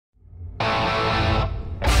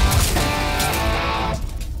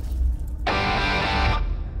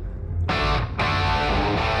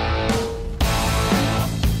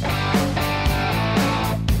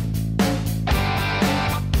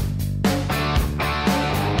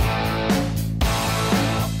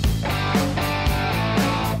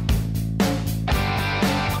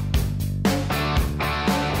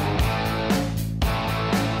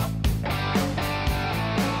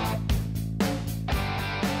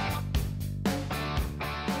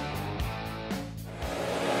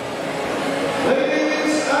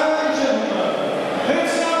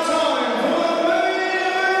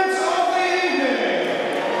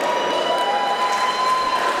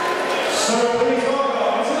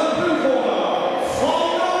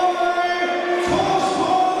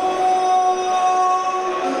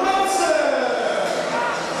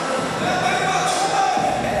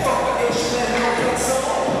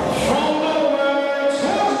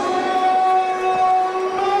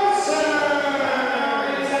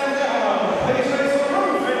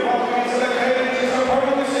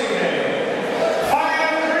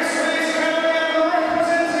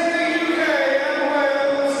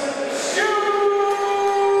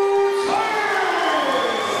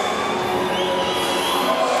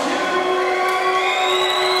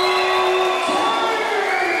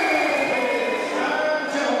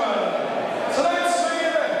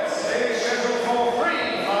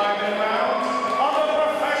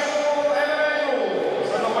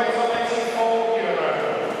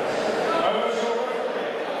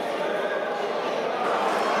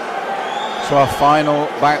So our final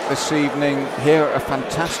bout this evening here at a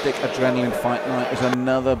fantastic Adrenalin fight night is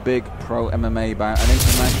another big pro MMA bout, an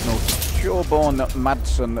international pure-born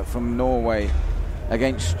Madsen from Norway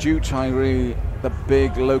against Tyrie, the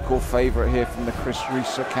big local favourite here from the Chris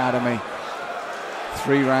Reese Academy.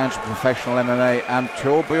 3 rounds of professional MMA, and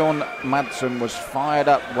Torbjorn Madsen was fired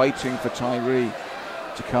up waiting for Tyrie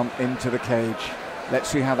to come into the cage. Let's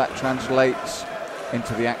see how that translates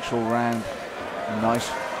into the actual round.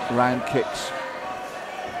 Nice round kicks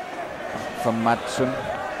from Madsen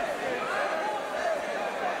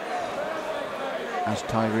as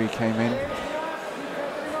Tyrie came in,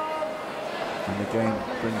 and again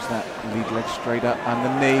brings that lead leg straight up, and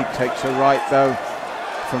the knee takes a right though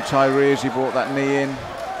from Tyrie as he brought that knee in.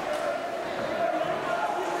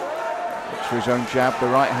 Looks for his own jab, the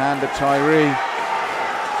right hand of Tyrie,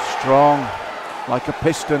 strong like a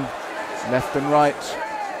piston, left and right.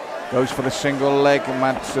 Goes for the single leg, and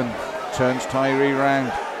Madsen turns Tyrie round.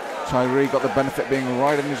 Tyrie got the benefit being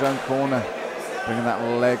right in his own corner, bringing that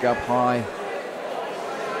leg up high.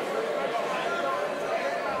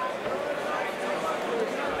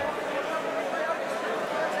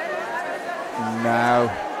 Now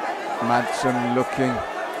Madsen looking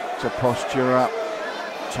to posture up.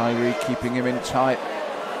 Tyrie keeping him in tight,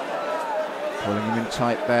 pulling him in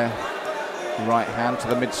tight there. Right hand to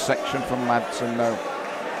the midsection from Madsen though.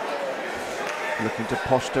 Looking to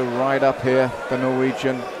posture right up here, the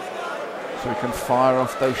Norwegian, so he can fire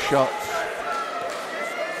off those shots.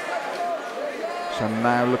 So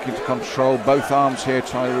now looking to control both arms here,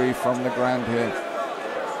 Tyrie, from the ground here.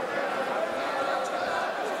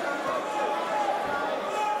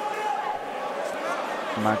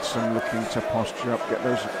 Madsen looking to posture up, get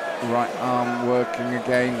those right arm working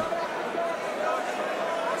again.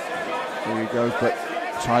 Here he goes, but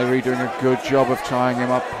Tyrie doing a good job of tying him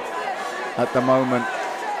up at the moment.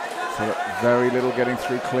 So very little getting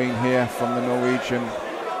through clean here from the Norwegian.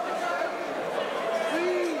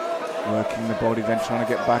 Working the body, then trying to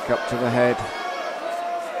get back up to the head.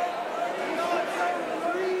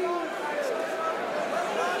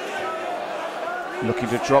 Looking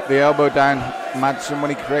to drop the elbow down, Madsen,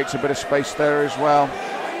 when he creates a bit of space there as well.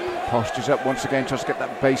 Postures up once again, tries to get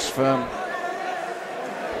that base firm.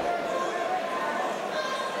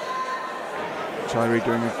 Tyrie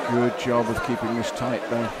doing a good job of keeping this tight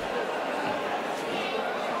though.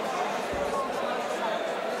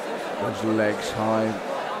 Those legs high,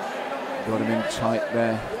 got him in tight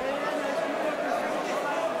there.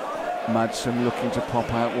 Madsen looking to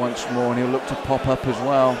pop out once more, and he'll look to pop up as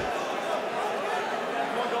well.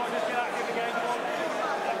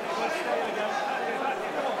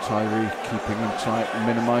 Tyrie keeping him tight,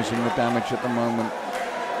 minimising the damage at the moment.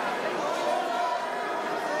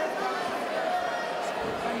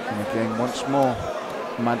 And again, once more,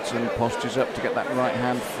 Madsen postures up to get that right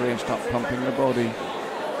hand free and start pumping the body.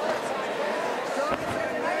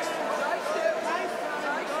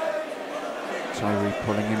 Tyrie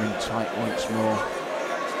pulling him in tight once more.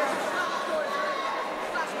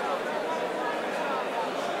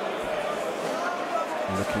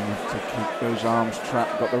 Looking to keep those arms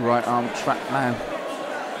trapped, got the right arm trapped now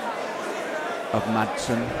of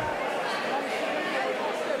Madsen.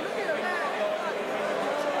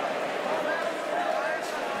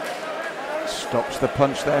 Stops the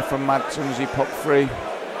punch there from Madsen as he popped free.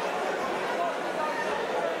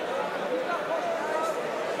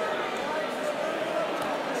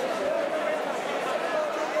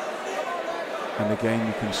 And again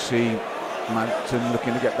you can see Madsen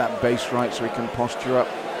looking to get that base right so he can posture up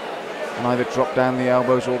and either drop down the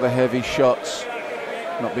elbows or the heavy shots.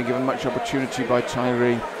 Not being given much opportunity by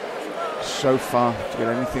Tyrie so far to get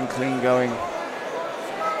anything clean going.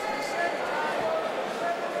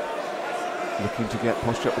 Looking to get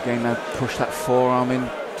posture up again now, push that forearm in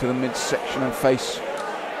to the midsection and face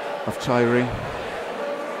of Tyrie.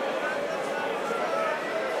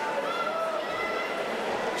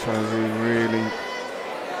 Tyrie really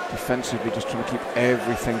defensively just trying to keep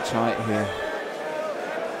everything tight here.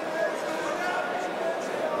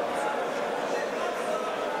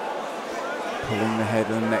 Pulling the head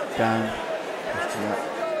and the neck down.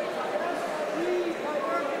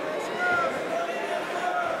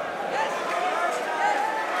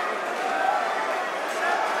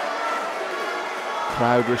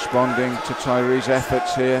 Crowd responding to Tyrie's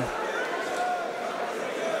efforts here.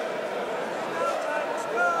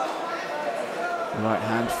 Right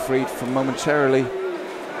hand freed for momentarily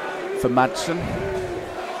for Madsen.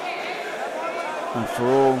 And for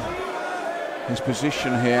all his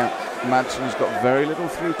position here, Madsen has got very little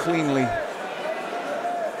through cleanly.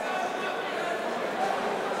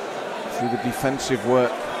 Through the defensive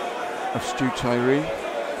work of Tyrie.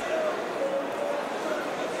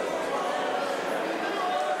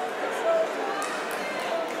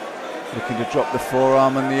 Looking to drop the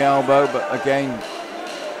forearm and the elbow, but again,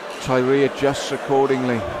 Tyrie adjusts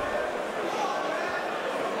accordingly.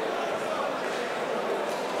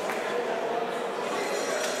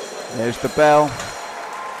 There's the bell.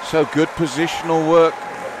 So good positional work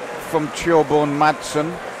from Tyrie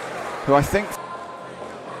Madsen, who I think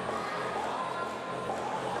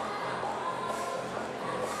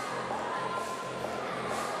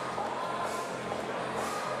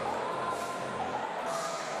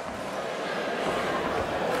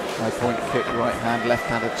high point kick, right hand, left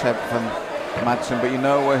hand attempt from Madsen, but you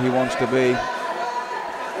know where he wants to be.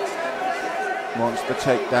 Wants the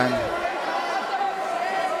takedown.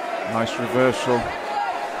 Nice reversal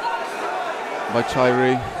by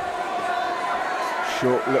Tyrie.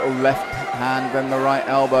 Short little left hand, then the right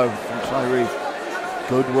elbow from Tyrie.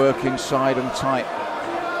 Good work inside and tight.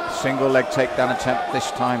 Single leg takedown attempt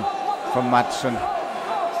this time from Madsen.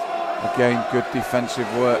 Again, good defensive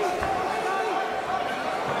work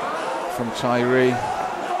from Tyrie.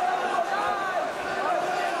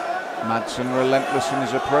 Madsen relentless in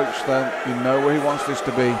his approach though. You know where he wants this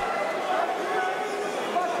to be.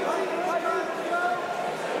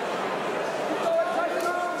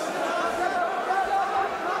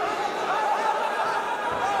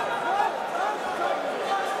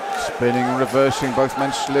 Spinning and reversing, both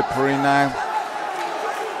men slippery now.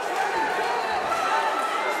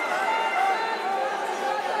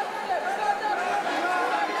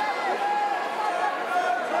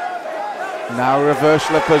 Now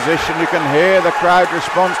reversal of position, you can hear the crowd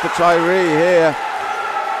response to Tyrie here.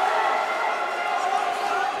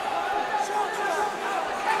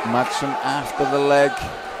 Madsen after the leg.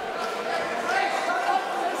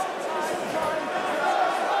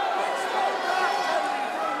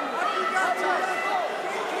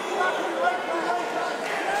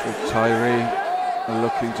 Tyrie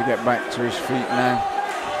looking to get back to his feet now.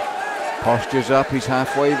 Posture's up, he's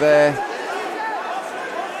halfway there.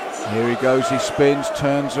 Here he goes, he spins,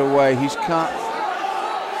 turns away, he's cut.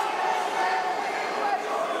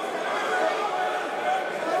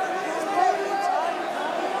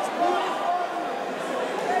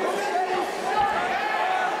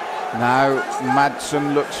 Now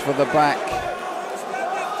Madsen looks for the back.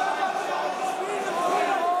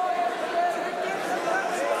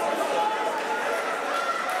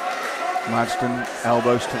 Madsen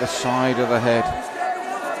elbows to the side of the head.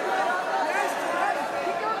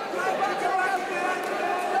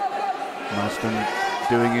 Madsen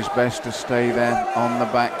doing his best to stay there on the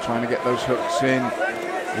back, trying to get those hooks in,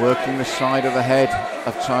 working the side of the head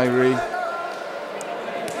of Tyrie.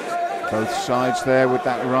 Both sides there with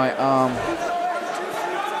that right arm.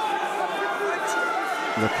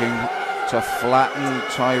 Looking to flatten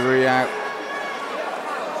Tyrie out.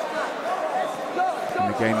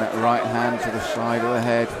 And again, that right hand to the side of the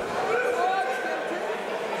head.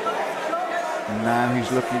 And now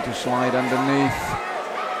he's looking to slide underneath.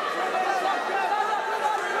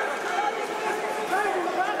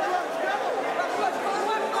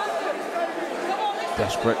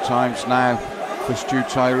 Desperate times now for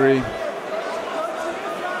Tyrie.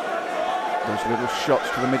 Those little shots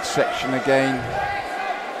to the midsection again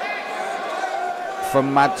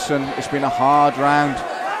from Madsen. It's been a hard round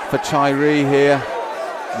for Tyrie here.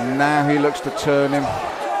 Now he looks to turn him.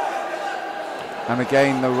 And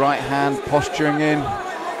again, the right hand posturing in.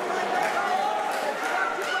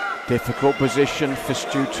 Difficult position for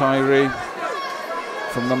Tyrie.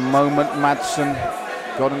 From the moment Madsen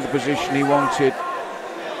got in the position he wanted.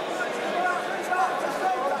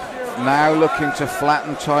 Now looking to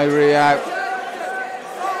flatten Tyrie out.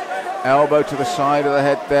 Elbow to the side of the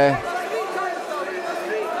head there.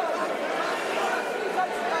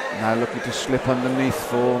 Now looking to slip underneath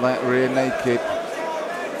for that rear naked.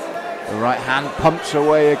 The right hand pumps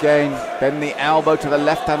away again. Then the elbow to the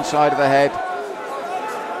left hand side of the head.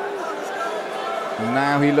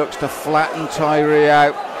 Now he looks to flatten Tyrie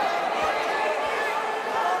out.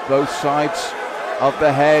 Both sides of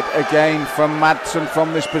the head again from Madsen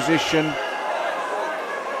from this position.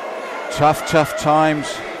 Tough times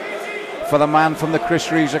for the man from the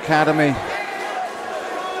Chris Reeves Academy.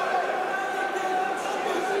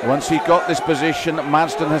 Once he got this position,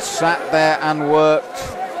 Madsen has sat there and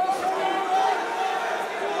worked.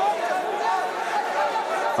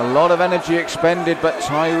 A lot of energy expended, but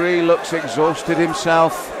Tyrie looks exhausted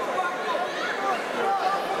himself.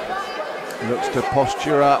 Looks to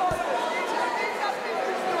posture up.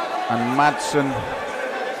 And Madsen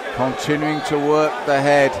continuing to work the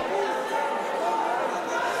head.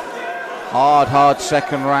 Hard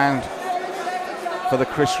second round for the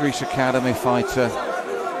Chris Reese Academy fighter.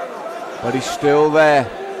 But he's still there.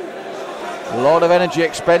 A lot of energy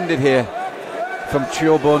expended here from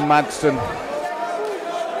Tyrie Madsen,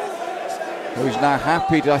 who's now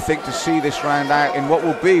happy, I think, to see this round out in what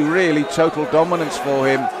will be really total dominance for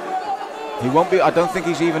him. He won't be, I don't think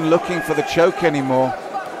he's even looking for the choke anymore,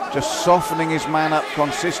 just softening his man up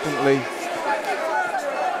consistently.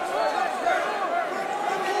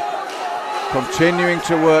 Continuing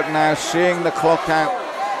to work now, seeing the clock out,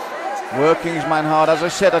 working his man hard. As I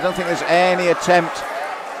said, I don't think there's any attempt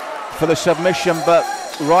for the submission, but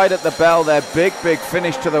right at the bell there, big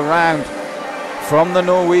finish to the round from the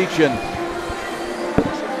Norwegian.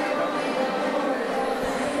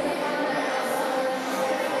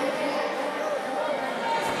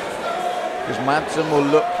 Because Madsen will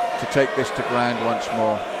look to take this to ground once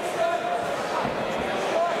more.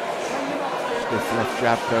 Stiff left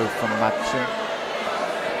jab though from Madsen.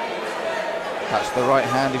 That's the right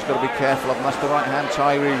hand he's got to be careful of, and that's the right hand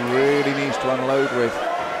Tyrie really needs to unload with.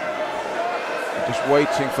 Just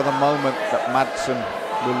waiting for the moment that Madsen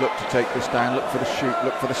will look to take this down, look for the shoot,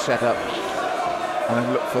 look for the setup, and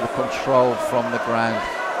then look for the control from the ground.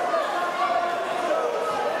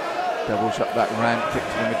 Doubles up that round kick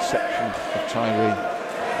to the midsection of Tyrie.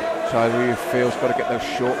 Tyrie, who feels, got to get those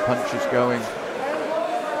short punches going.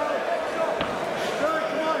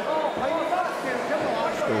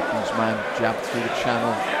 Stalking's man jabbed through the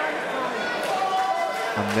channel.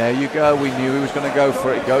 And there you go, we knew he was going to go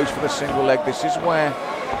for it. He goes for the single leg. This is where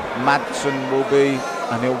Madsen will be,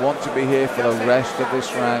 and he'll want to be here for the rest of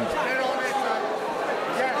this round.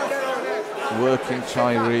 Working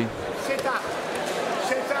Tyrie,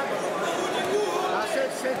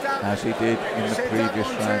 as he did in the previous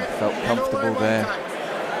round. Felt comfortable there.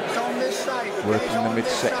 Working the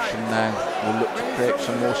midsection now. Will look to create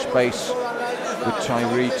some more space with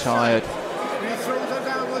Tyrie tired.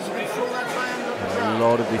 A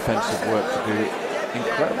lot of defensive work to do.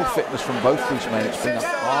 Incredible fitness from both these men. It's been a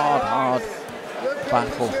hard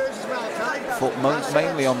battle. Fought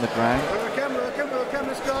mainly on the ground.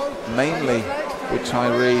 Mainly with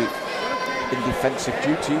Tyrie in defensive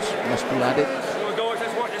duties, must be added.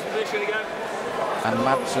 And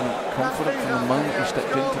Madsen, confident from the moment he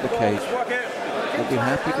stepped into the cage, will be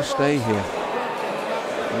happy to stay here.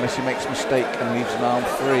 Unless he makes a mistake and leaves an arm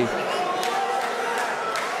free.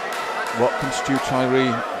 What can Stu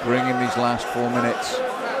Tyrie bring in these last 4 minutes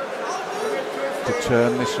to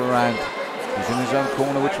turn this around? He's in his own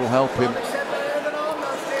corner, which will help him.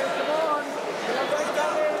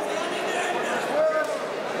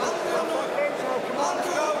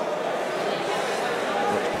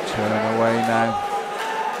 Looks to turn away now,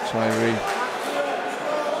 Tyrie.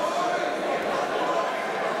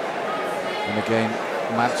 And again,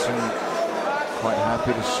 Madsen quite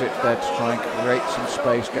happy to sit there to try and create some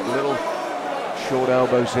space, get little short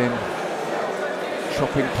elbows in,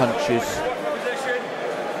 chopping punches.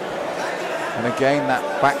 And again, that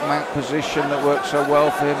back mount position that worked so well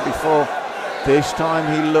for him before. This time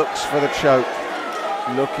he looks for the choke,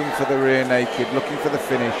 looking for the rear naked, looking for the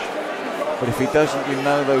finish. But if he doesn't, you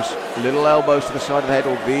know those little elbows to the side of the head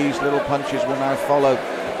or these little punches will now follow.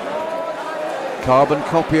 Carbon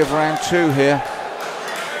copy of round 2 here.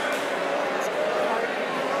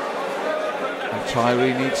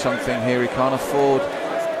 Tyrie needs something here. He can't afford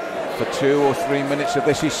for 2 or 3 minutes of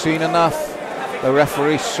this. He's seen enough. The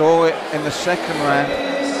referee saw it in the second round.